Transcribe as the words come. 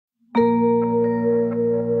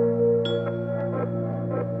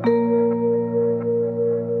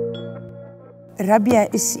Rabih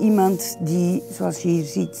is iemand die, zoals je hier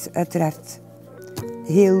ziet, uiteraard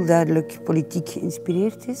heel duidelijk politiek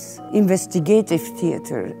geïnspireerd is. Investigative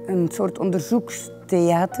theater, een soort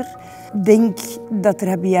onderzoekstheater. Ik denk dat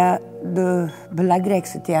Rabih de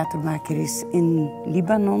belangrijkste theatermaker is in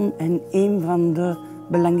Libanon en een van de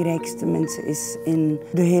belangrijkste mensen is in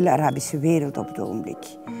de hele Arabische wereld op het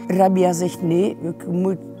ogenblik. Rabih zegt nee,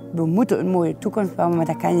 we moeten een mooie toekomst bouwen, maar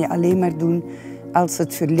dat kan je alleen maar doen als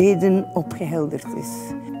het verleden opgehelderd is.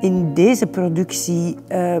 In deze productie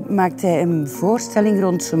maakt hij een voorstelling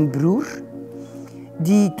rond zijn broer,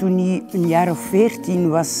 die toen hij een jaar of 14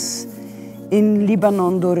 was in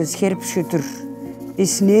Libanon door een scherpschutter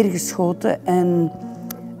is neergeschoten en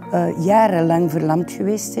jarenlang verlamd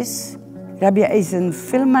geweest is. Rabih is een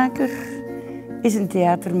filmmaker, is een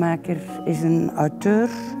theatermaker, is een auteur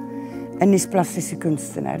en is plastische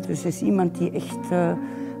kunstenaar. Dus is iemand die echt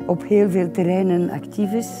op heel veel terreinen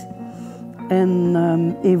actief is en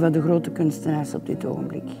een van de grote kunstenaars op dit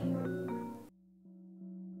ogenblik.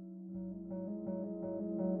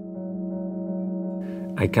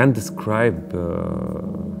 I can't describe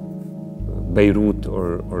Beirut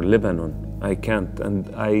or Lebanon. I can't, and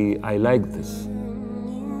I like this.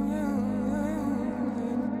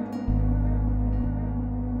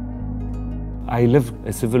 I lived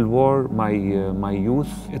a civil war my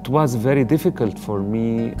youth. It was very difficult for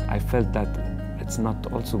me. I felt that it's not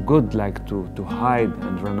also good to hide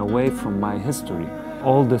and run away from my history.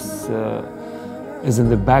 All this is in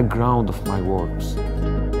the background of my works.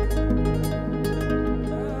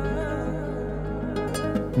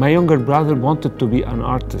 My younger brother wanted to be an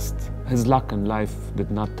artist. His luck in life did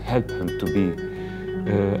not help him to be.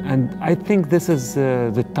 And I think this is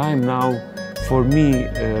the time now for me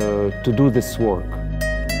to do this work.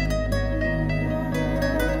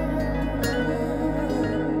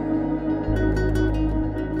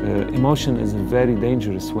 Emotion is a very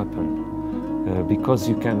dangerous weapon because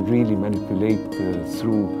you can really manipulate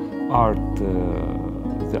through art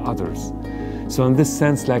the others. So in this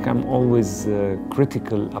sense, I'm always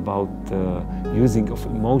critical about using of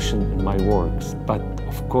emotion in my works. But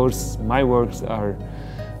of course, my works are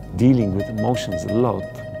dealing with emotions a lot,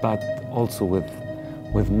 but also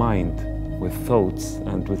with mind, with thoughts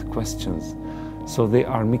and with questions. So they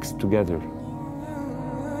are mixed together.